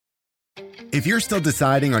If you're still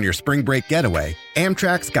deciding on your spring break getaway,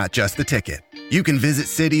 Amtrak's got just the ticket. You can visit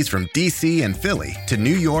cities from D.C. and Philly to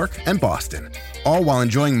New York and Boston, all while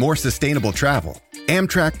enjoying more sustainable travel.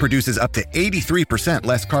 Amtrak produces up to 83%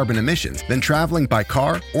 less carbon emissions than traveling by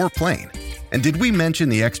car or plane. And did we mention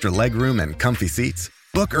the extra legroom and comfy seats?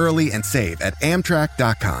 Book early and save at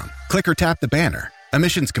Amtrak.com. Click or tap the banner.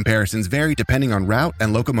 Emissions comparisons vary depending on route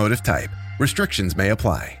and locomotive type. Restrictions may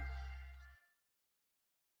apply.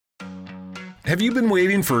 Have you been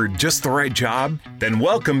waiting for just the right job? Then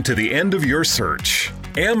welcome to the end of your search.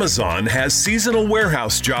 Amazon has seasonal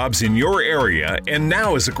warehouse jobs in your area, and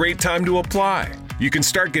now is a great time to apply. You can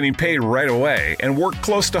start getting paid right away and work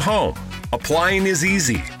close to home. Applying is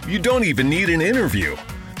easy. You don't even need an interview.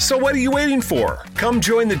 So what are you waiting for? Come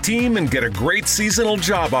join the team and get a great seasonal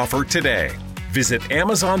job offer today. Visit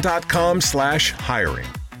Amazon.com/hiring.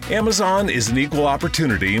 Amazon is an equal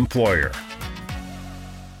opportunity employer.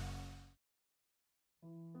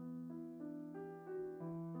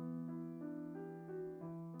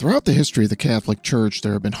 Throughout the history of the Catholic Church,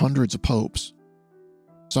 there have been hundreds of popes.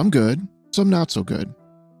 Some good, some not so good.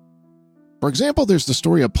 For example, there's the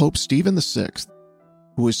story of Pope Stephen VI,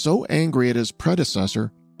 who was so angry at his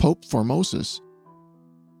predecessor, Pope Formosus,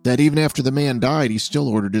 that even after the man died, he still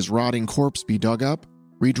ordered his rotting corpse be dug up,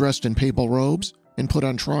 redressed in papal robes, and put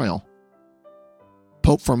on trial.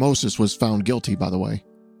 Pope Formosus was found guilty, by the way.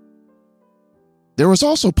 There was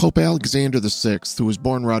also Pope Alexander VI, who was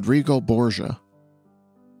born Rodrigo Borgia.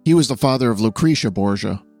 He was the father of Lucretia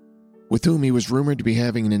Borgia, with whom he was rumored to be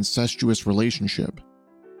having an incestuous relationship.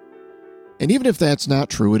 And even if that's not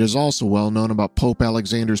true, it is also well known about Pope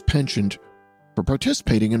Alexander's penchant for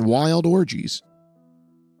participating in wild orgies.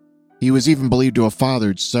 He was even believed to have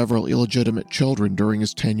fathered several illegitimate children during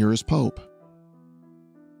his tenure as pope.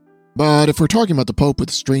 But if we're talking about the pope with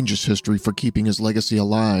the strangest history for keeping his legacy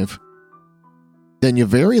alive, then you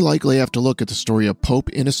very likely have to look at the story of Pope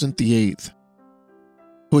Innocent VIII,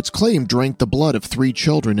 who it's claimed drank the blood of 3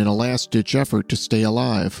 children in a last-ditch effort to stay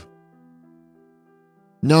alive.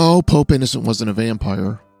 No, Pope Innocent wasn't a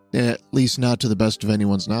vampire, at least not to the best of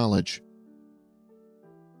anyone's knowledge.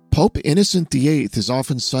 Pope Innocent VIII is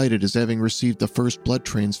often cited as having received the first blood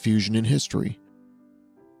transfusion in history,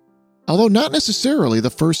 although not necessarily the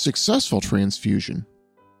first successful transfusion.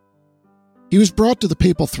 He was brought to the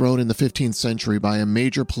papal throne in the 15th century by a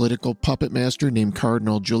major political puppet master named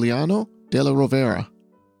Cardinal Giuliano della Rovera.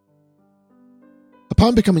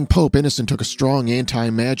 Upon becoming pope, Innocent took a strong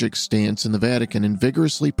anti-magic stance in the Vatican and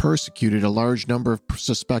vigorously persecuted a large number of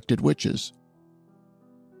suspected witches.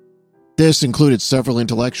 This included several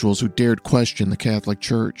intellectuals who dared question the Catholic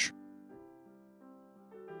Church.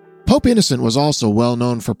 Pope Innocent was also well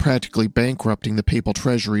known for practically bankrupting the papal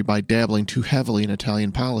treasury by dabbling too heavily in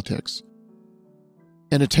Italian politics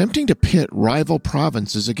and attempting to pit rival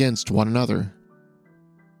provinces against one another.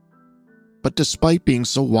 But despite being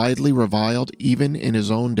so widely reviled even in his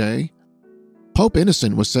own day, Pope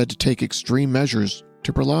Innocent was said to take extreme measures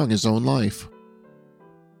to prolong his own life.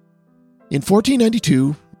 In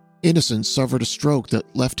 1492, Innocent suffered a stroke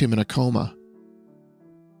that left him in a coma.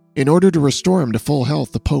 In order to restore him to full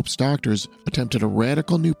health, the Pope's doctors attempted a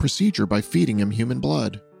radical new procedure by feeding him human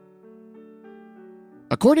blood.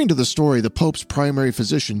 According to the story, the Pope's primary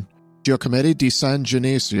physician, Giacometti di San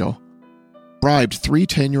Genesio, bribed 3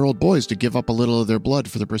 10-year-old boys to give up a little of their blood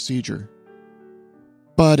for the procedure.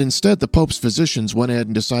 But instead, the Pope's physicians went ahead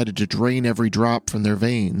and decided to drain every drop from their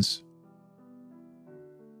veins.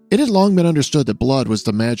 It had long been understood that blood was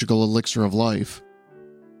the magical elixir of life.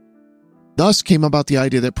 Thus came about the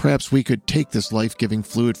idea that perhaps we could take this life-giving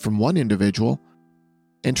fluid from one individual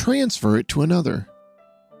and transfer it to another.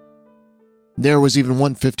 There was even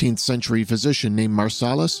one 15th century physician named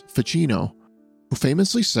Marsalis Ficino, who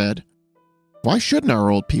famously said, "Why shouldn't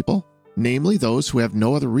our old people, namely those who have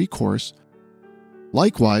no other recourse,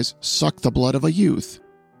 likewise suck the blood of a youth?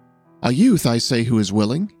 A youth, I say, who is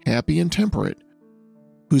willing, happy, and temperate,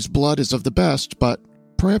 whose blood is of the best, but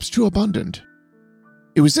perhaps too abundant."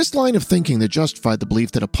 It was this line of thinking that justified the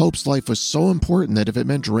belief that a pope's life was so important that if it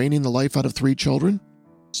meant draining the life out of 3 children,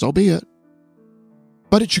 so be it.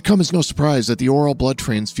 But it should come as no surprise that the oral blood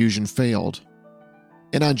transfusion failed,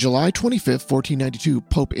 and on July 25, 1492,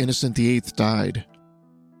 Pope Innocent VIII died.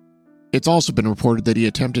 It's also been reported that he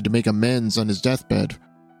attempted to make amends on his deathbed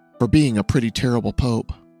for being a pretty terrible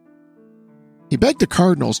pope. He begged the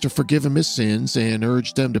cardinals to forgive him his sins and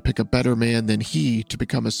urged them to pick a better man than he to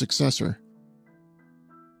become his successor.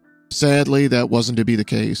 Sadly, that wasn't to be the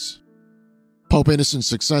case. Pope Innocent's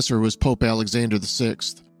successor was Pope Alexander VI,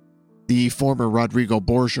 the former Rodrigo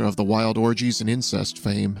Borgia of the wild orgies and incest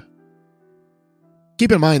fame.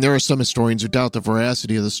 Keep in mind, there are some historians who doubt the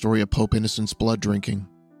veracity of the story of Pope Innocent's blood drinking.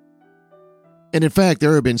 And in fact,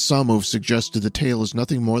 there have been some who have suggested the tale is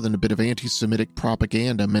nothing more than a bit of anti-Semitic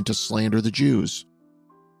propaganda meant to slander the Jews.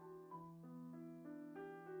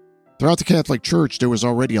 Throughout the Catholic Church, there was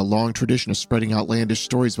already a long tradition of spreading outlandish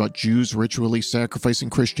stories about Jews ritually sacrificing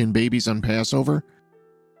Christian babies on Passover,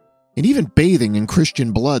 and even bathing in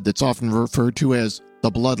Christian blood that's often referred to as the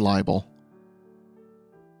blood libel.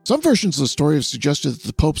 Some versions of the story have suggested that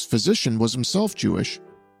the Pope's physician was himself Jewish,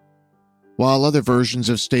 while other versions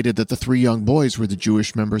have stated that the 3 young boys were the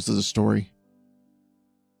Jewish members of the story.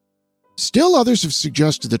 Still others have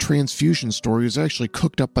suggested the transfusion story was actually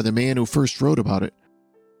cooked up by the man who first wrote about it,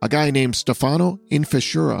 a guy named Stefano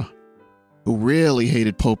Infisura, who really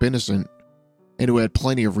hated Pope Innocent and who had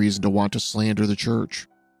plenty of reason to want to slander the church.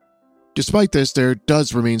 Despite this, there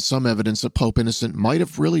does remain some evidence that Pope Innocent might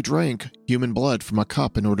have really drank human blood from a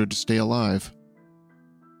cup in order to stay alive.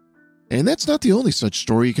 And that's not the only such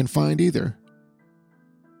story you can find either.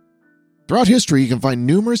 Throughout history, you can find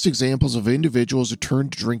numerous examples of individuals who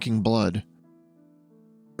turned to drinking blood.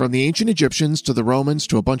 From the ancient Egyptians to the Romans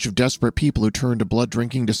to a bunch of desperate people who turned to blood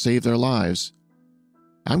drinking to save their lives.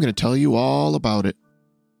 I'm going to tell you all about it.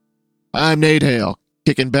 I'm Nate Hale,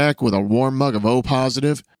 kicking back with a warm mug of O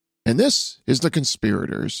Positive, and this is The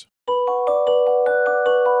Conspirators.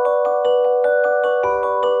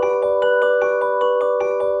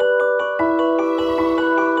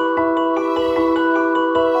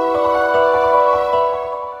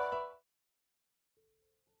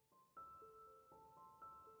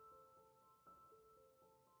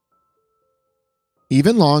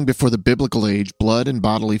 Even long before the biblical age, blood and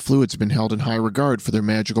bodily fluids have been held in high regard for their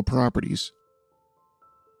magical properties.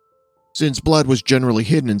 Since blood was generally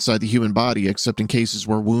hidden inside the human body except in cases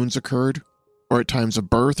where wounds occurred, or at times of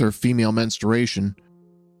birth or female menstruation,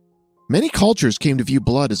 many cultures came to view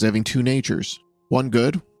blood as having 2 natures, one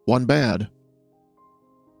good, one bad.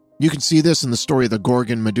 You can see this in the story of the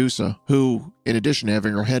Gorgon Medusa, who, in addition to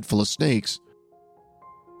having her head full of snakes,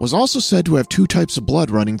 was also said to have 2 types of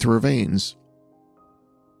blood running through her veins.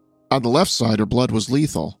 On the left side, her blood was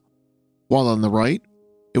lethal, while on the right,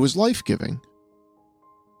 it was life-giving.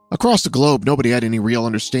 Across the globe, nobody had any real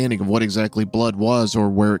understanding of what exactly blood was or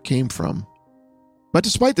where it came from. But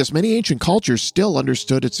despite this, many ancient cultures still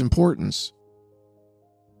understood its importance.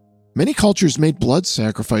 Many cultures made blood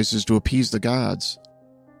sacrifices to appease the gods.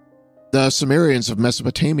 The Sumerians of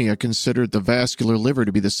Mesopotamia considered the vascular liver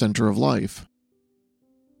to be the center of life.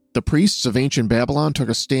 The priests of ancient Babylon took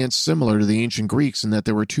a stance similar to the ancient Greeks in that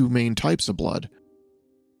there were 2 main types of blood.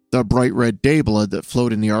 The bright red day blood that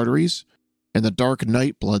flowed in the arteries, and the dark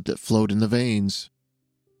night blood that flowed in the veins.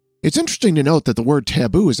 It's interesting to note that the word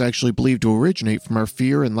taboo is actually believed to originate from our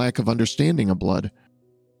fear and lack of understanding of blood,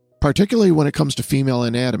 particularly when it comes to female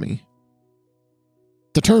anatomy.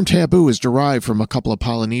 The term taboo is derived from a couple of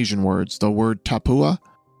Polynesian words, the word tapua,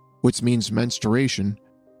 which means menstruation,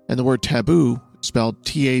 and the word taboo, spelled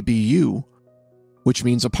T-A-B-U, which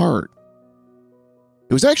means apart.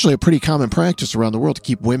 It was actually a pretty common practice around the world to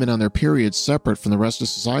keep women on their periods separate from the rest of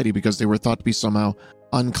society because they were thought to be somehow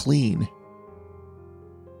unclean.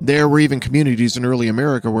 There were even communities in early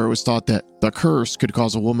America where it was thought that the curse could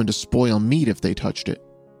cause a woman to spoil meat if they touched it.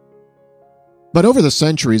 But over the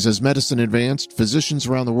centuries, as medicine advanced, physicians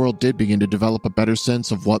around the world did begin to develop a better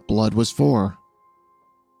sense of what blood was for.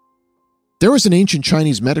 There was an ancient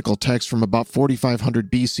Chinese medical text from about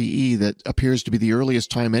 4500 BCE that appears to be the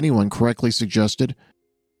earliest time anyone correctly suggested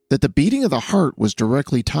that the beating of the heart was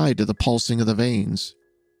directly tied to the pulsing of the veins.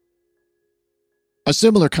 A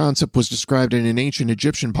similar concept was described in an ancient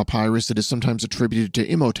Egyptian papyrus that is sometimes attributed to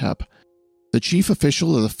Imhotep, the chief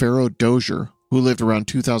official of the pharaoh Dozier, who lived around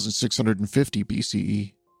 2650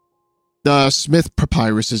 BCE. The Smith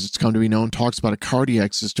Papyrus, as it's come to be known, talks about a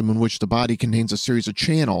cardiac system in which the body contains a series of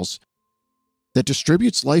channels that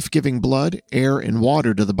distributes life-giving blood, air, and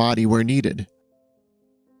water to the body where needed.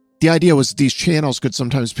 The idea was that these channels could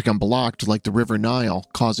sometimes become blocked like the River Nile,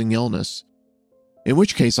 causing illness, in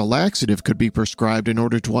which case a laxative could be prescribed in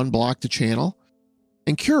order to unblock the channel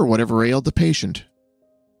and cure whatever ailed the patient.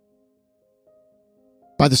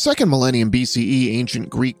 By the 2nd millennium BCE,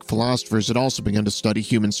 ancient Greek philosophers had also begun to study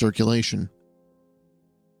human circulation.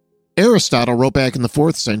 Aristotle wrote back in the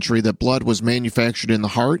 4th century that blood was manufactured in the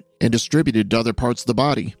heart and distributed to other parts of the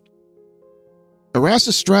body.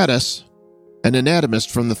 Erasistratus, an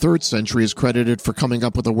anatomist from the 3rd century, is credited for coming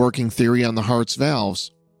up with a working theory on the heart's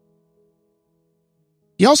valves.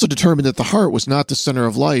 He also determined that the heart was not the center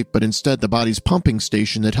of life, but instead the body's pumping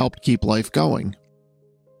station that helped keep life going.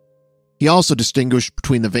 He also distinguished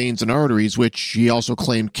between the veins and arteries, which he also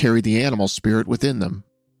claimed carried the animal spirit within them.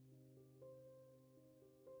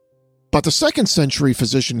 But the 2nd century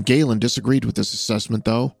physician Galen disagreed with this assessment,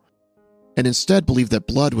 though, and instead believed that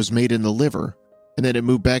blood was made in the liver and that it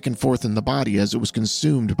moved back and forth in the body as it was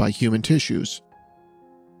consumed by human tissues.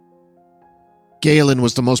 Galen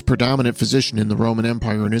was the most predominant physician in the Roman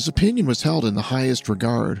Empire, and his opinion was held in the highest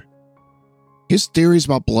regard. His theories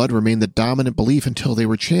about blood remained the dominant belief until they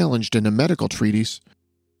were challenged in a medical treatise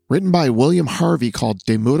written by William Harvey called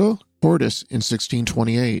De Motu Cordis in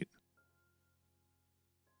 1628.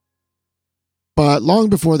 But long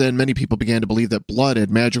before then, many people began to believe that blood had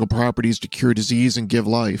magical properties to cure disease and give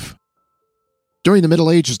life. During the Middle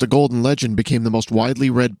Ages, the Golden Legend became the most widely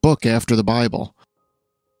read book after the Bible.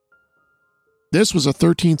 This was a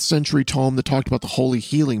 13th century tome that talked about the holy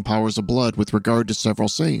healing powers of blood with regard to several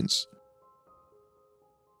saints.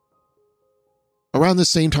 Around the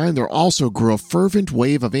same time, there also grew a fervent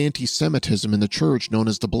wave of anti-Semitism in the church known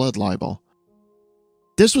as the blood libel.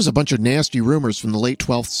 This was a bunch of nasty rumors from the late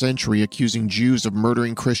 12th century accusing Jews of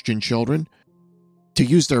murdering Christian children to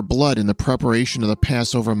use their blood in the preparation of the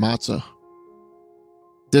Passover matzah.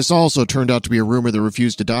 This also turned out to be a rumor that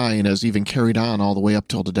refused to die and has even carried on all the way up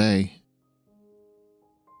till today.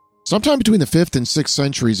 Sometime between the 5th and 6th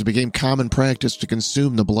centuries, it became common practice to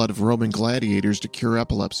consume the blood of Roman gladiators to cure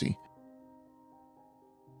epilepsy.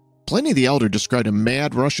 Pliny the Elder described a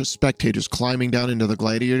mad rush of spectators climbing down into the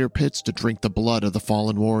gladiator pits to drink the blood of the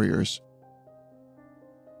fallen warriors.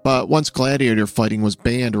 But once gladiator fighting was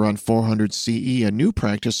banned around 400 CE, a new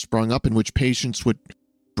practice sprung up in which patients would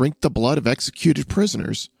drink the blood of executed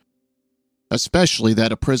prisoners, especially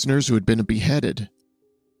that of prisoners who had been beheaded.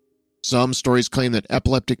 Some stories claim that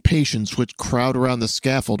epileptic patients would crowd around the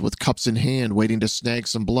scaffold with cups in hand waiting to snag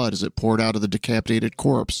some blood as it poured out of the decapitated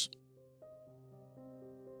corpse.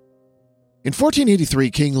 In 1483,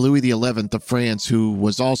 King Louis XI of France, who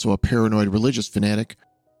was also a paranoid religious fanatic,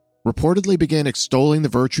 reportedly began extolling the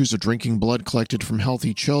virtues of drinking blood collected from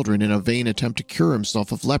healthy children in a vain attempt to cure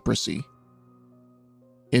himself of leprosy.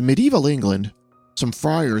 In medieval England, some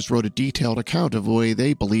friars wrote a detailed account of the way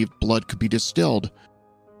they believed blood could be distilled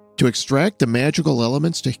to extract the magical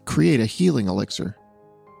elements to create a healing elixir.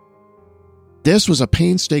 This was a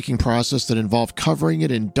painstaking process that involved covering it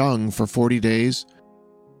in dung for 40 days,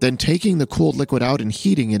 then taking the cooled liquid out and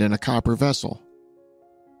heating it in a copper vessel,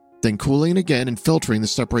 then cooling it again and filtering the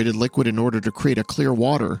separated liquid in order to create a clear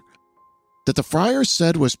water that the friars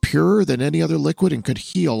said was purer than any other liquid and could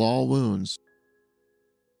heal all wounds.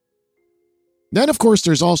 Then, of course,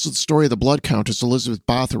 there's also the story of the blood countess Elizabeth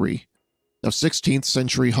Bathory of 16th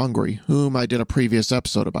century Hungary, whom I did a previous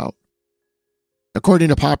episode about. According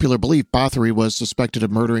to popular belief, Bathory was suspected of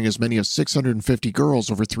murdering as many as 650 girls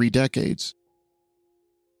over 3 decades.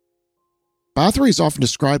 Bathory is often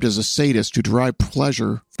described as a sadist who derived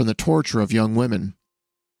pleasure from the torture of young women,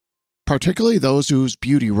 particularly those whose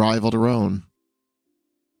beauty rivaled her own.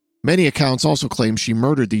 Many accounts also claim she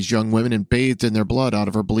murdered these young women and bathed in their blood out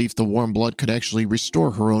of her belief the warm blood could actually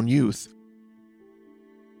restore her own youth.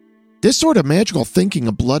 This sort of magical thinking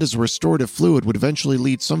of blood as a restorative fluid would eventually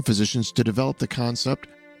lead some physicians to develop the concept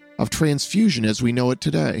of transfusion as we know it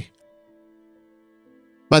today.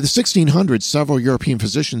 By the 1600s, several European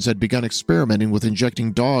physicians had begun experimenting with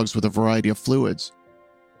injecting dogs with a variety of fluids,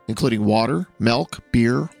 including water, milk,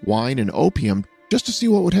 beer, wine, and opium, just to see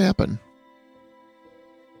what would happen.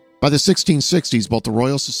 By the 1660s, both the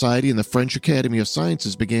Royal Society and the French Academy of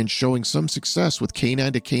Sciences began showing some success with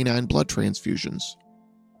canine-to-canine blood transfusions.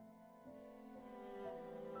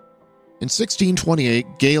 In 1628,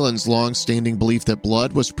 Galen's long-standing belief that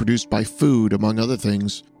blood was produced by food, among other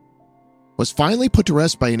things, was finally put to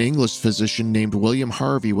rest by an English physician named William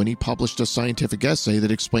Harvey when he published a scientific essay that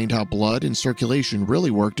explained how blood and circulation really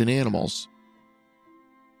worked in animals.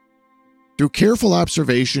 Through careful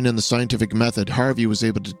observation and the scientific method, Harvey was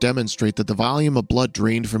able to demonstrate that the volume of blood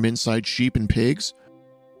drained from inside sheep and pigs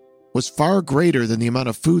was far greater than the amount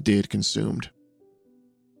of food they had consumed.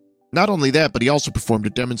 Not only that, but he also performed a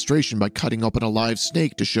demonstration by cutting open a live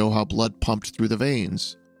snake to show how blood pumped through the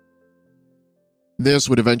veins. This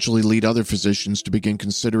would eventually lead other physicians to begin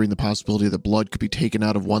considering the possibility that blood could be taken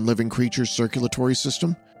out of one living creature's circulatory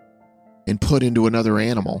system and put into another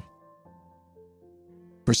animal.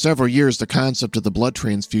 For several years, the concept of the blood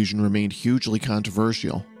transfusion remained hugely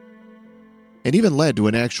controversial, and even led to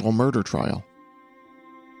an actual murder trial.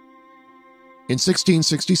 In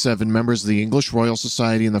 1667, members of the English Royal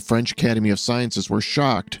Society and the French Academy of Sciences were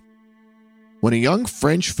shocked when a young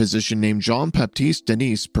French physician named Jean-Baptiste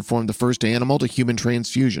Denis performed the first animal-to-human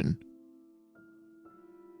transfusion.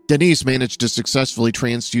 Denise managed to successfully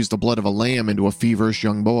transfuse the blood of a lamb into a feverish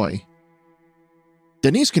young boy.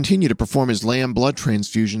 Denise continued to perform his lamb blood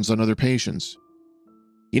transfusions on other patients.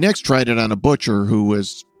 He next tried it on a butcher who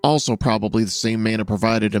was also probably the same man who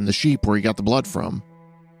provided him the sheep where he got the blood from.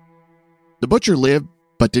 The butcher lived,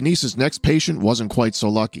 but Denise's next patient wasn't quite so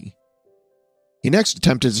lucky. He next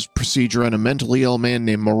attempted his procedure on a mentally ill man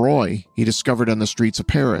named Moroi he discovered on the streets of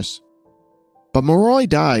Paris. But Moroi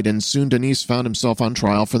died, and soon Denise found himself on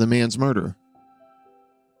trial for the man's murder.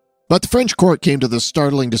 But the French court came to the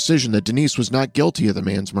startling decision that Denise was not guilty of the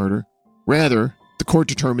man's murder. Rather, the court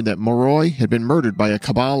determined that Moroi had been murdered by a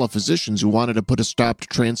cabal of physicians who wanted to put a stop to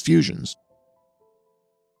transfusions.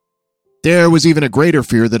 There was even a greater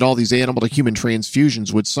fear that all these animal-to-human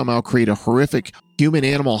transfusions would somehow create a horrific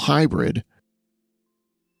human-animal hybrid.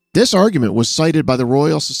 This argument was cited by the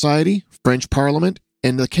Royal Society, French Parliament,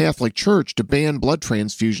 and the Catholic Church to ban blood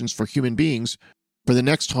transfusions for human beings for the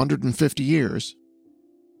next 150 years.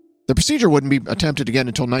 The procedure wouldn't be attempted again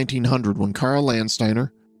until 1900 when Karl Landsteiner,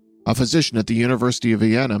 a physician at the University of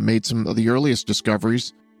Vienna, made some of the earliest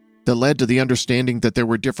discoveries that led to the understanding that there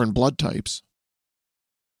were different blood types.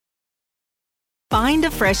 Find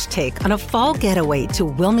a fresh take on a fall getaway to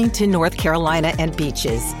Wilmington, North Carolina and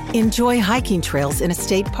beaches. Enjoy hiking trails in a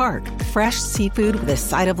state park, fresh seafood with a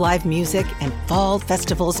side of live music, and fall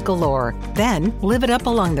festivals galore. Then live it up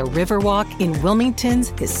along the Riverwalk in Wilmington's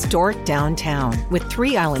historic downtown. With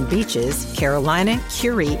 3 island beaches, Carolina,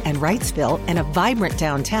 Curie, and Wrightsville, and a vibrant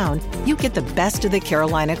downtown, you get the best of the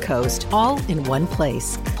Carolina coast all in one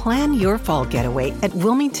place. Plan your fall getaway at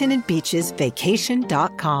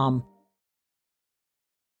WilmingtonandBeachesVacation.com.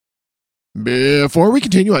 Before we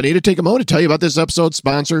continue, I need to take a moment to tell you about this episode's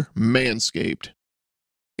sponsor, Manscaped.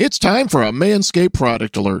 It's time for a Manscaped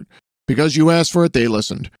product alert. Because you asked for it, they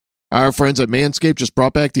listened. Our friends at Manscaped just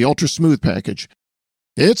brought back the Ultra Smooth package.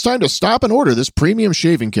 It's time to stop and order this premium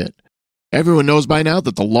shaving kit. Everyone knows by now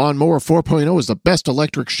that the Lawnmower 4.0 is the best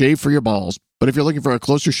electric shave for your balls. But if you're looking for a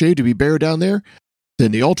closer shave to be bare down there,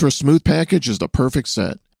 then the Ultra Smooth package is the perfect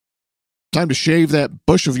set. Time to shave that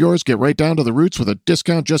bush of yours, get right down to the roots with a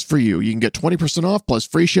discount just for you. You can get 20% off plus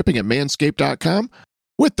free shipping at manscaped.com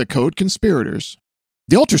with the code CONSPIRATORS.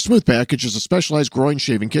 The Ultra Smooth package is a specialized groin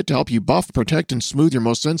shaving kit to help you buff, protect, and smooth your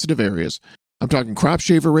most sensitive areas. I'm talking crop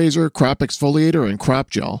shaver razor, crop exfoliator, and crop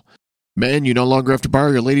gel. Men, you no longer have to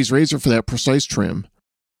borrow your lady's razor for that precise trim.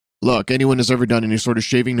 Look, anyone who's ever done any sort of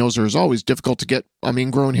shaving knows there is always difficult to get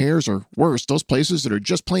ingrown hairs, or worse, those places that are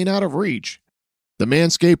just plain out of reach. The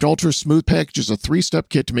Manscaped Ultra Smooth package is a 3-step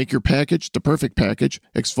kit to make your package the perfect package: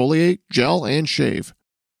 exfoliate, gel, and shave.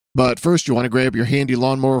 But first, you want to grab your handy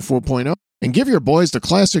Lawnmower 4.0 and give your boys the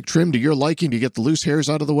classic trim to your liking to get the loose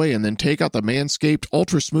hairs out of the way, and then take out the Manscaped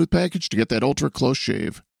Ultra Smooth package to get that ultra close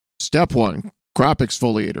shave. Step 1. Crop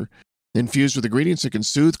exfoliator. Infused with ingredients that can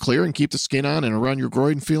soothe, clear, and keep the skin on and around your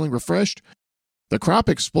groin feeling refreshed, the crop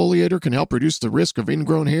exfoliator can help reduce the risk of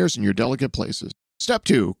ingrown hairs in your delicate places. Step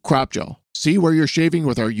 2. Crop gel. See where you're shaving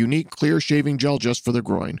with our unique clear shaving gel just for the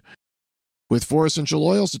groin. With 4 essential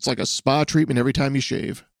oils, it's like a spa treatment every time you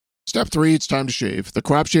shave. Step 3. It's time to shave. The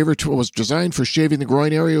crop shaver tool was designed for shaving the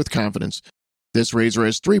groin area with confidence. This razor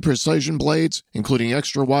has 3 precision blades, including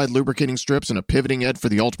extra wide lubricating strips and a pivoting edge for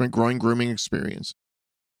the ultimate groin grooming experience.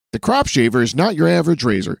 The crop shaver is not your average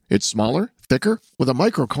razor. It's smaller, thicker, with a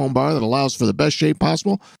micro comb bar that allows for the best shave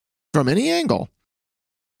possible from any angle.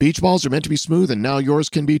 Beach balls are meant to be smooth, and now yours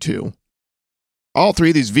can be too. All 3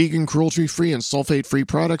 of these vegan, cruelty-free, and sulfate-free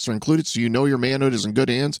products are included so you know your manhood is in good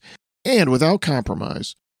hands and without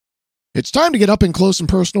compromise. It's time to get up and close and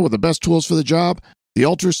personal with the best tools for the job, the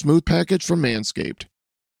Ultra Smooth package from Manscaped.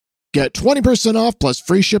 Get 20% off plus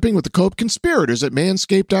free shipping with the code CONSPIRATORS at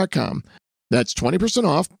manscaped.com. That's 20%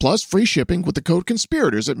 off plus free shipping with the code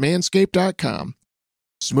CONSPIRATORS at manscaped.com.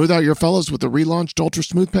 Smooth out your fellas with the relaunched Ultra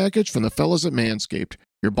Smooth package from the fellas at Manscaped.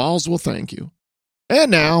 Your balls will thank you.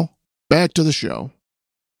 And now, back to the show.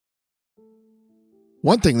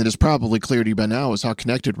 One thing that is probably clear to you by now is how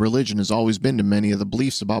connected religion has always been to many of the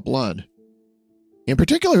beliefs about blood. In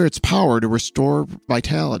particular, its power to restore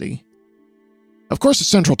vitality. Of course, a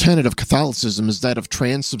central tenet of Catholicism is that of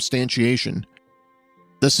transubstantiation,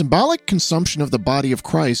 the symbolic consumption of the body of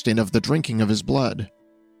Christ and of the drinking of his blood.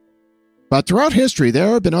 But throughout history, there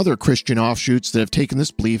have been other Christian offshoots that have taken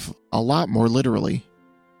this belief a lot more literally.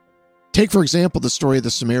 Take, for example, the story of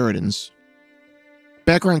the Samaritans.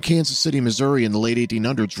 Back around Kansas City, Missouri in the late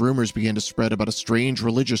 1800s, rumors began to spread about a strange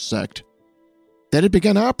religious sect that had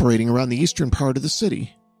begun operating around the eastern part of the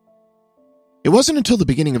city. It wasn't until the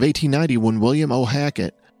beginning of 1890 when William O.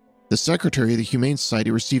 Hackett, the secretary of the Humane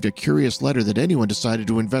Society, received a curious letter that anyone decided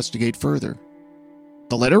to investigate further.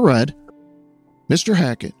 The letter read, Mr.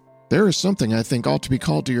 Hackett, there is something I think ought to be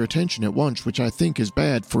called to your attention at once which I think is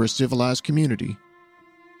bad for a civilized community.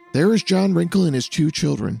 There is John Wrinkle and his 2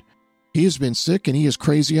 children. He has been sick and he is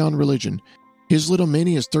crazy on religion. His little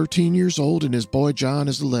Minnie is 13 years old and his boy John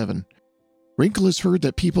is 11. Wrinkle has heard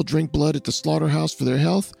that people drink blood at the slaughterhouse for their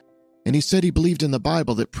health, and he said he believed in the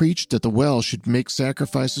Bible that preached that the well should make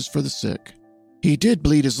sacrifices for the sick. He did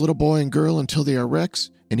bleed his little boy and girl until they are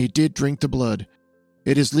wrecks, and he did drink the blood.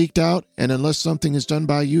 It is leaked out, and unless something is done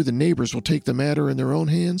by you, the neighbors will take the matter in their own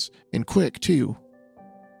hands, and quick, too.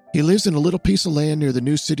 He lives in a little piece of land near the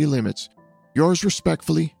new city limits. Yours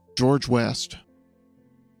respectfully, George West.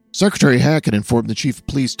 Secretary Hackett informed the Chief of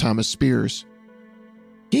Police, Thomas Spears.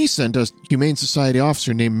 He sent a Humane Society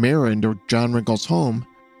officer named Mara into John Wrinkle's home,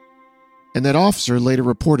 and that officer later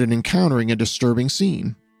reported encountering a disturbing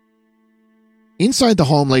scene. Inside the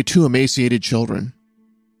home lay 2 emaciated children.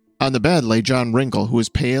 On the bed lay John Wrinkle, who was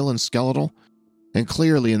pale and skeletal, and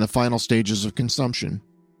clearly in the final stages of consumption.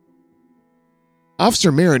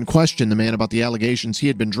 Officer Marin questioned the man about the allegations he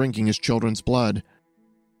had been drinking his children's blood,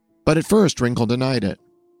 but at first Wrinkle denied it.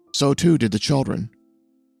 So too did the children.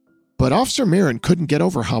 But Officer Marin couldn't get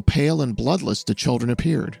over how pale and bloodless the children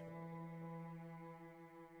appeared.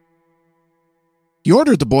 He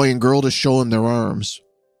ordered the boy and girl to show him their arms.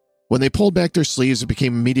 When they pulled back their sleeves, it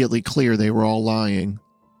became immediately clear they were all lying.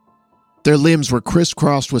 Their limbs were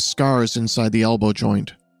crisscrossed with scars inside the elbow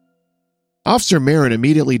joint. Officer Marin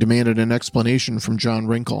immediately demanded an explanation from John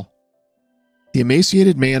Wrinkle. The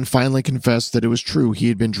emaciated man finally confessed that it was true he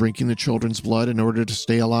had been drinking the children's blood in order to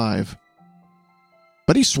stay alive.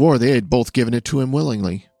 But he swore they had both given it to him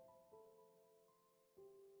willingly.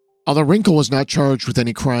 Although Wrinkle was not charged with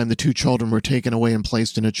any crime, the 2 children were taken away and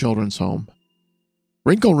placed in a children's home.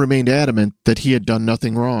 Wrinkle remained adamant that he had done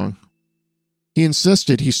nothing wrong. He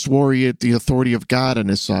insisted he swore he had the authority of God on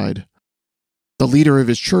his side. The leader of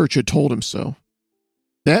his church had told him so.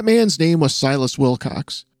 That man's name was Silas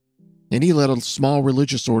Wilcox, and he led a small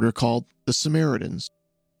religious order called the Samaritans.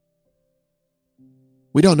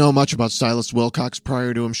 We don't know much about Silas Wilcox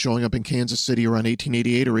prior to him showing up in Kansas City around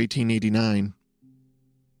 1888 or 1889.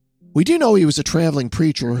 We do know he was a traveling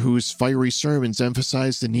preacher whose fiery sermons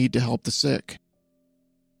emphasized the need to help the sick.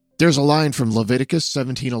 There's a line from Leviticus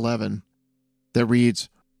 17:11 that reads,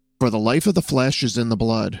 "For the life of the flesh is in the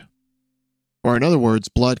blood." Or in other words,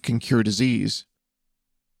 blood can cure disease.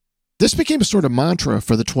 This became a sort of mantra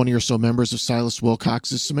for the 20 or so members of Silas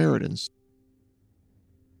Wilcox's Samaritans.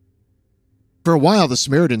 For a while, the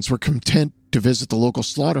Samaritans were content to visit the local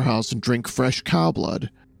slaughterhouse and drink fresh cow blood.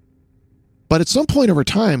 But at some point over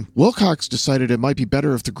time, Wilcox decided it might be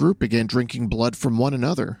better if the group began drinking blood from one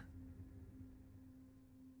another.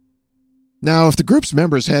 Now, if the group's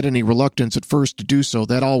members had any reluctance at first to do so,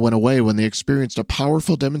 that all went away when they experienced a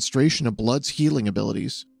powerful demonstration of blood's healing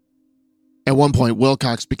abilities. At one point,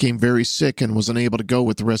 Wilcox became very sick and was unable to go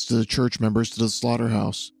with the rest of the church members to the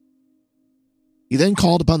slaughterhouse. He then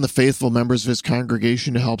called upon the faithful members of his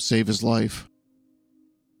congregation to help save his life.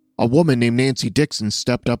 A woman named Nancy Dixon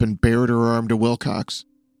stepped up and bared her arm to Wilcox.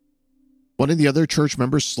 One of the other church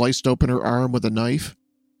members sliced open her arm with a knife,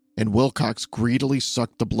 and Wilcox greedily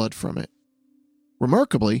sucked the blood from it.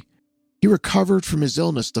 Remarkably, he recovered from his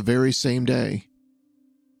illness the very same day.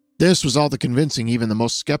 This was all the convincing even the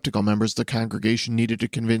most skeptical members of the congregation needed to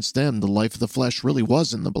convince them the life of the flesh really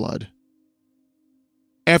was in the blood.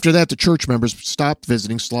 After that, the church members stopped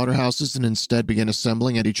visiting slaughterhouses and instead began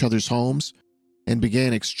assembling at each other's homes and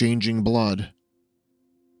began exchanging blood.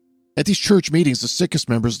 At these church meetings, the sickest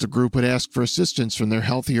members of the group would ask for assistance from their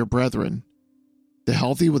healthier brethren. The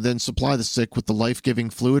healthy would then supply the sick with the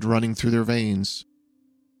life-giving fluid running through their veins.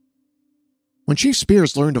 When Chief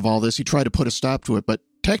Spears learned of all this, he tried to put a stop to it, but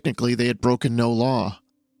technically they had broken no law.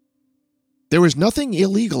 There was nothing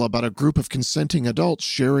illegal about a group of consenting adults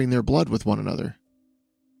sharing their blood with one another.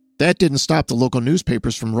 That didn't stop the local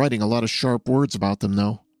newspapers from writing a lot of sharp words about them,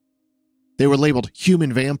 though. They were labeled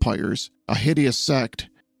human vampires, a hideous sect,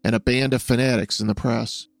 and a band of fanatics in the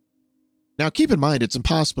press. Now keep in mind, it's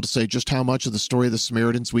impossible to say just how much of the story of the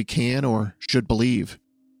Samaritans we can or should believe.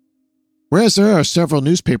 Whereas there are several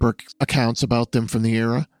newspaper accounts about them from the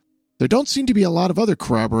era, there don't seem to be a lot of other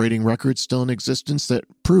corroborating records still in existence that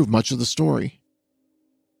prove much of the story.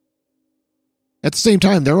 At the same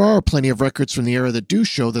time, there are plenty of records from the era that do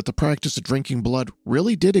show that the practice of drinking blood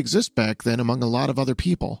really did exist back then among a lot of other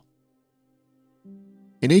people.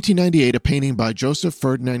 In 1898, a painting by Joseph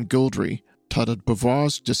Ferdinand Gouldry, titled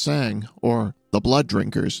Beauvoirs de Sang, or The Blood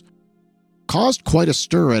Drinkers, caused quite a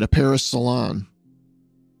stir at a Paris salon.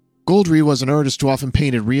 Gouldry was an artist who often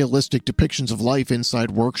painted realistic depictions of life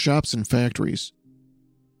inside workshops and factories.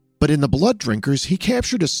 But in The Blood Drinkers, he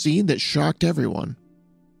captured a scene that shocked everyone.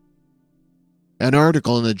 An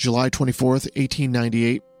article in the July 24th,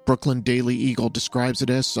 1898 Brooklyn Daily Eagle describes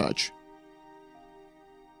it as such.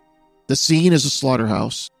 The scene is a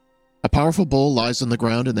slaughterhouse. A powerful bull lies on the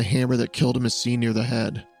ground and the hammer that killed him is seen near the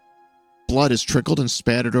head. Blood is trickled and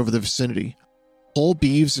spattered over the vicinity. Whole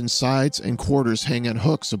beeves and sides and quarters hang on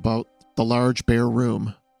hooks about the large bare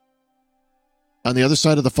room. On the other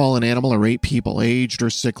side of the fallen animal are 8 people, aged or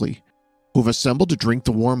sickly, who have assembled to drink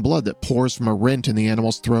the warm blood that pours from a rent in the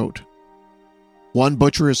animal's throat. One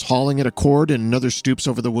butcher is hauling at a cord and another stoops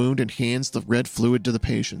over the wound and hands the red fluid to the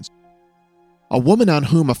patients. A woman on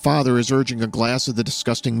whom a father is urging a glass of the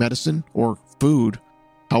disgusting medicine, or food,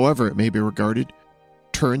 however it may be regarded,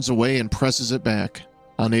 turns away and presses it back,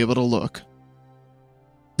 unable to look.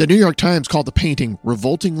 The New York Times called the painting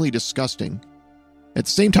revoltingly disgusting. At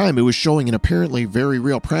the same time, it was showing an apparently very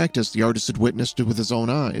real practice the artist had witnessed with his own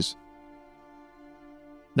eyes.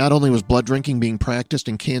 Not only was blood drinking being practiced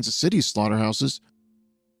in Kansas City's slaughterhouses,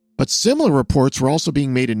 but similar reports were also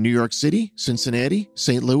being made in New York City, Cincinnati,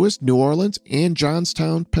 St. Louis, New Orleans, and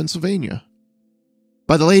Johnstown, Pennsylvania.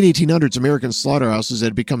 By the late 1800s, American slaughterhouses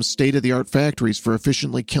had become state-of-the-art factories for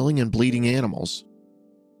efficiently killing and bleeding animals.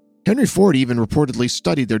 Henry Ford even reportedly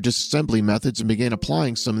studied their disassembly methods and began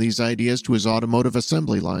applying some of these ideas to his automotive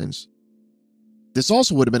assembly lines. This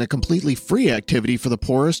also would have been a completely free activity for the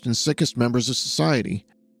poorest and sickest members of society.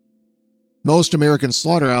 Most American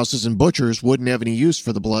slaughterhouses and butchers wouldn't have any use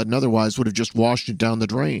for the blood and otherwise would have just washed it down the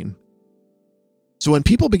drain. So when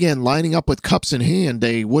people began lining up with cups in hand,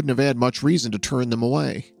 they wouldn't have had much reason to turn them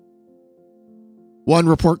away. One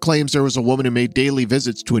report claims there was a woman who made daily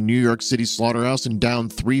visits to a New York City slaughterhouse and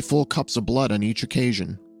downed 3 full cups of blood on each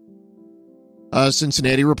occasion. A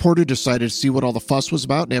Cincinnati reporter decided to see what all the fuss was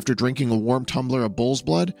about and after drinking a warm tumbler of bull's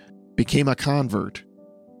blood, became a convert.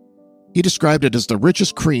 He described it as the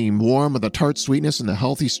richest cream, warm with the tart sweetness and the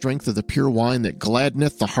healthy strength of the pure wine that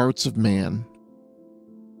gladdeneth the hearts of man.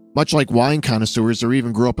 Much like wine connoisseurs, there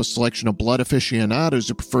even grew up a selection of blood aficionados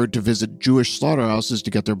who preferred to visit Jewish slaughterhouses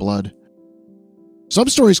to get their blood. Some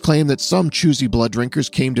stories claim that some choosy blood drinkers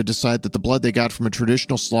came to decide that the blood they got from a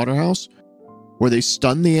traditional slaughterhouse, where they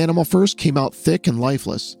stunned the animal first, came out thick and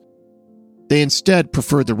lifeless. They instead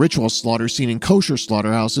preferred the ritual slaughter seen in kosher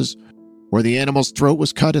slaughterhouses, where the animal's throat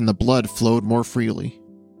was cut and the blood flowed more freely.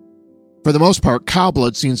 For the most part, cow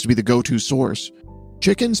blood seems to be the go-to source.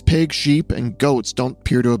 Chickens, pigs, sheep, and goats don't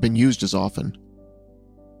appear to have been used as often.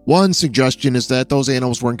 One suggestion is that those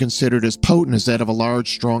animals weren't considered as potent as that of a large,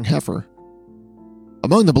 strong heifer.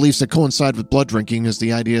 Among the beliefs that coincide with blood drinking is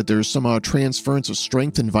the idea that there is somehow a transference of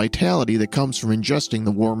strength and vitality that comes from ingesting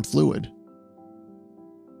the warm fluid.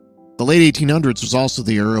 The late 1800s was also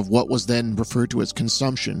the era of what was then referred to as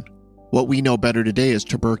consumption, what we know better today as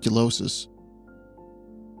tuberculosis.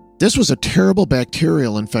 This was a terrible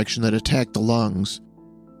bacterial infection that attacked the lungs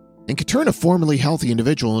and could turn a formerly healthy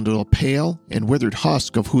individual into a pale and withered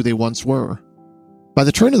husk of who they once were. By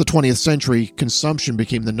the turn of the 20th century, consumption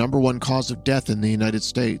became the #1 cause of death in the United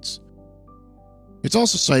States. It's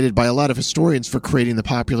also cited by a lot of historians for creating the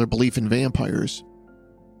popular belief in vampires.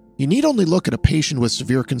 You need only look at a patient with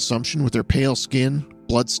severe consumption with their pale skin,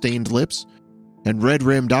 blood-stained lips, and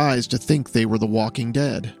red-rimmed eyes to think they were the walking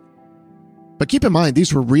dead. But keep in mind,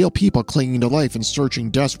 these were real people clinging to life and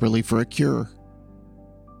searching desperately for a cure.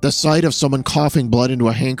 The sight of someone coughing blood into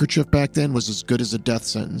a handkerchief back then was as good as a death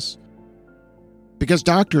sentence. Because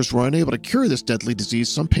doctors were unable to cure this deadly disease,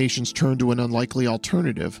 some patients turned to an unlikely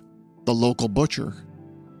alternative, the local butcher.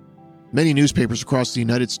 Many newspapers across the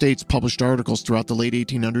United States published articles throughout the late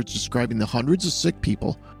 1800s describing the hundreds of sick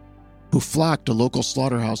people who flocked to local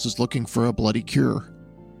slaughterhouses looking for a bloody cure.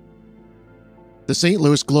 The St.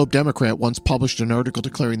 Louis Globe-Democrat once published an article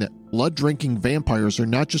declaring that blood-drinking vampires are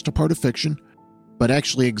not just a part of fiction, but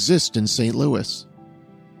actually exist in St. Louis.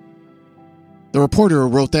 The reporter who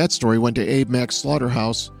wrote that story went to Abe Mack's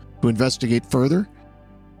slaughterhouse to investigate further,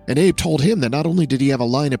 and Abe told him that not only did he have a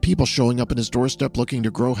line of people showing up in his doorstep looking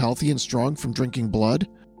to grow healthy and strong from drinking blood,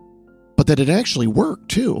 but that it actually worked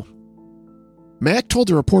too. Mack told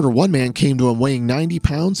the reporter one man came to him weighing 90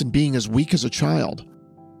 pounds and being as weak as a child.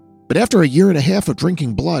 But after a year and a half of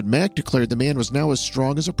drinking blood, Mack declared the man was now as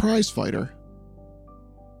strong as a prize fighter.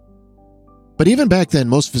 But even back then,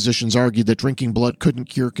 most physicians argued that drinking blood couldn't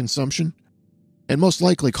cure consumption, and most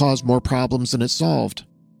likely caused more problems than it solved.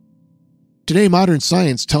 Today, modern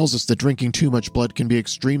science tells us that drinking too much blood can be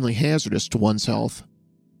extremely hazardous to one's health.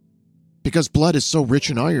 Because blood is so rich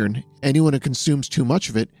in iron, anyone who consumes too much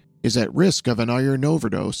of it is at risk of an iron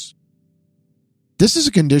overdose. This is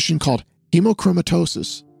a condition called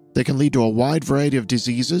hemochromatosis, They can lead to a wide variety of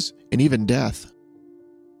diseases and even death.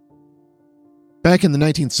 Back in the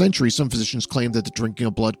 19th century, some physicians claimed that the drinking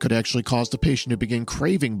of blood could actually cause the patient to begin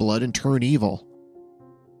craving blood and turn evil.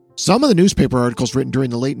 Some of the newspaper articles written during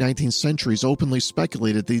the late 19th century openly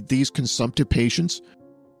speculated that these consumptive patients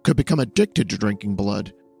could become addicted to drinking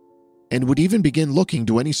blood, and would even begin looking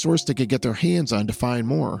to any source they could get their hands on to find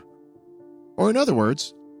more. Or in other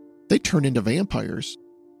words, they turn into vampires.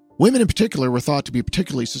 Women in particular were thought to be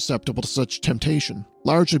particularly susceptible to such temptation,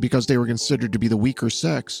 largely because they were considered to be the weaker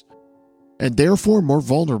sex, and therefore more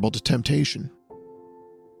vulnerable to temptation.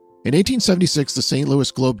 In 1876, the St.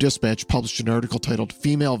 Louis Globe-Dispatch published an article titled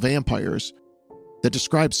 "Female Vampires" that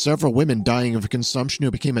described several women dying of consumption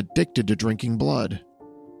who became addicted to drinking blood.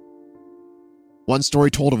 One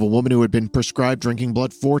story told of a woman who had been prescribed drinking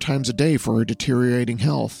blood 4 times a day for her deteriorating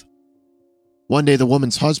health. One day, the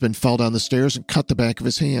woman's husband fell down the stairs and cut the back of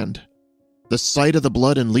his hand. The sight of the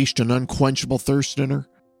blood unleashed an unquenchable thirst in her,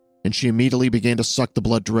 and she immediately began to suck the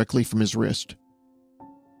blood directly from his wrist.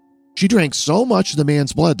 She drank so much of the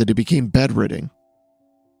man's blood that he became bedridden.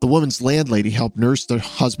 The woman's landlady helped nurse the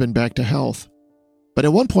husband back to health, but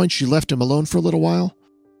at one point she left him alone for a little while,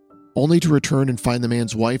 only to return and find the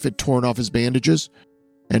man's wife had torn off his bandages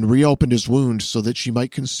and reopened his wound so that she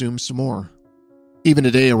might consume some more. Even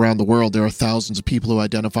today around the world, there are thousands of people who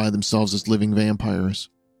identify themselves as living vampires.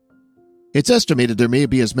 It's estimated there may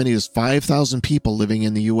be as many as 5,000 people living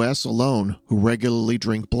in the U.S. alone who regularly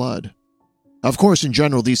drink blood. Of course, in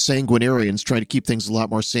general, these sanguinarians try to keep things a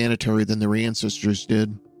lot more sanitary than their ancestors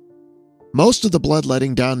did. Most of the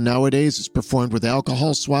bloodletting done nowadays is performed with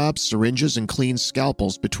alcohol swabs, syringes, and clean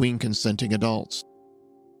scalpels between consenting adults.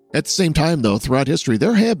 At the same time, though, throughout history,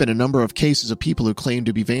 there have been a number of cases of people who claim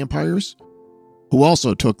to be vampires, who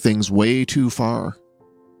also took things way too far.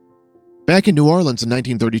 Back in New Orleans in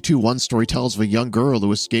 1932, one story tells of a young girl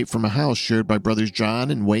who escaped from a house shared by brothers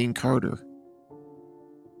John and Wayne Carter.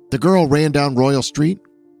 The girl ran down Royal Street,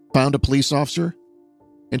 found a police officer,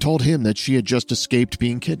 and told him that she had just escaped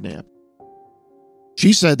being kidnapped.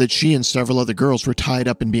 She said that she and several other girls were tied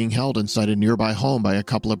up and being held inside a nearby home by a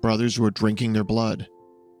couple of brothers who were drinking their blood.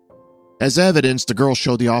 As evidence, the girl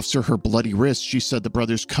showed the officer her bloody wrist. She said the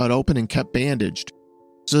brothers cut open and kept bandaged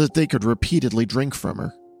so that they could repeatedly drink from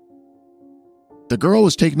her. The girl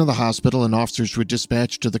was taken to the hospital and officers were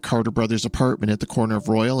dispatched to the Carter brothers' apartment at the corner of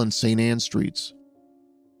Royal and St. Anne Streets.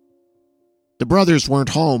 The brothers weren't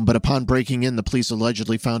home, but upon breaking in, the police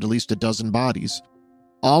allegedly found at least a dozen bodies,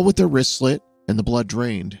 all with their wrists slit and the blood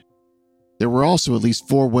drained. There were also at least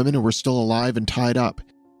 4 women who were still alive and tied up,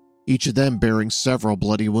 each of them bearing several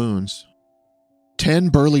bloody wounds. 10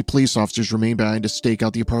 burly police officers remained behind to stake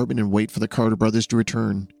out the apartment and wait for the Carter brothers to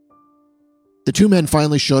return. The 2 men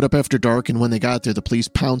finally showed up after dark, and when they got there, the police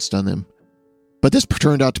pounced on them. But this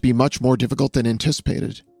turned out to be much more difficult than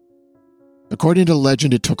anticipated. According to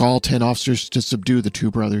legend, it took all 10 officers to subdue the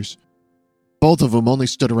 2 brothers, both of whom only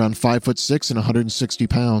stood around 5'6" and 160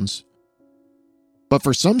 pounds. But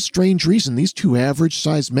for some strange reason, these 2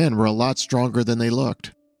 average-sized men were a lot stronger than they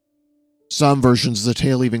looked. Some versions of the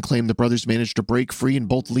tale even claim the brothers managed to break free and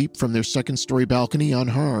both leap from their second-story balcony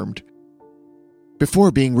unharmed,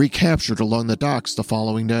 before being recaptured along the docks the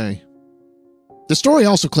following day. The story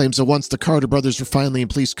also claims that once the Carter brothers were finally in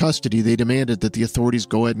police custody, they demanded that the authorities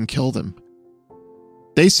go ahead and kill them.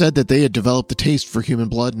 They said that they had developed a taste for human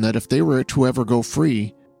blood and that if they were to ever go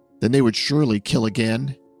free, then they would surely kill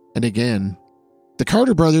again and again. The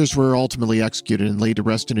Carter brothers were ultimately executed and laid to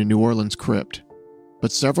rest in a New Orleans crypt.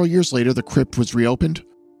 But several years later, the crypt was reopened,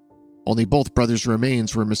 only both brothers'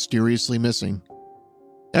 remains were mysteriously missing.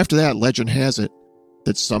 After that, legend has it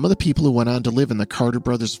that some of the people who went on to live in the Carter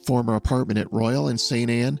brothers' former apartment at Royal and St.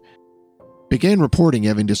 Anne began reporting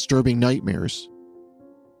having disturbing nightmares,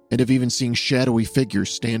 and of even seeing shadowy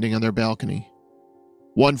figures standing on their balcony.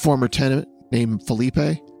 One former tenant, named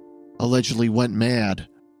Felipe, allegedly went mad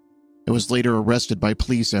and was later arrested by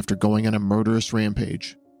police after going on a murderous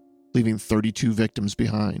rampage, leaving 32 victims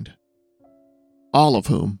behind, all of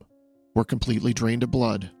whom were completely drained of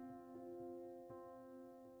blood.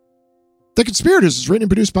 The Conspirators is written and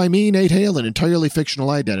produced by me, Nate Hale, an entirely fictional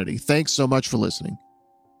identity. Thanks so much for listening.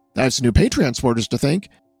 I have some new Patreon supporters to thank.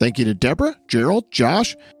 Thank you to Deborah, Gerald,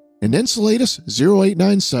 Josh, and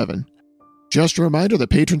Enceladus0897. Just a reminder that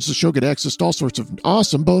patrons of the show get access to all sorts of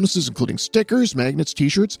awesome bonuses, including stickers, magnets,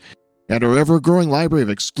 t-shirts, and our ever-growing library of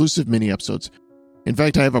exclusive mini-episodes. In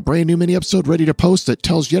fact, I have a brand new mini-episode ready to post that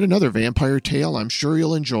tells yet another vampire tale I'm sure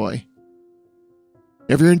you'll enjoy.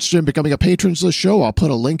 If you're interested in becoming a patron of the show, I'll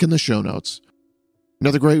put a link in the show notes.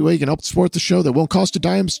 Another great way you can help support the show that won't cost a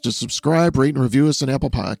dime is to subscribe, rate, and review us on Apple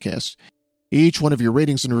Podcasts. Each one of your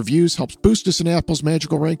ratings and reviews helps boost us in Apple's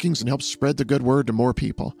magical rankings and helps spread the good word to more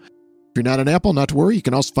people. If you're not on Apple, not to worry. You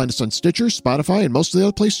can also find us on Stitcher, Spotify, and most of the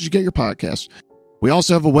other places you get your podcasts. We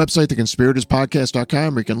also have a website,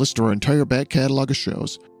 theconspiratorspodcast.com, where you can listen to our entire back catalog of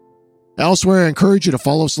shows. Elsewhere, I encourage you to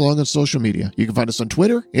follow us along on social media. You can find us on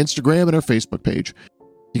Twitter, Instagram, and our Facebook page.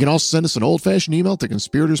 You can also send us an old-fashioned email to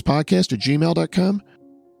conspiratorspodcast@gmail.com.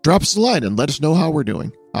 Drop us a line and let us know how we're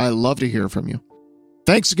doing. I love to hear from you.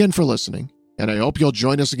 Thanks again for listening, and I hope you'll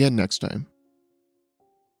join us again next time.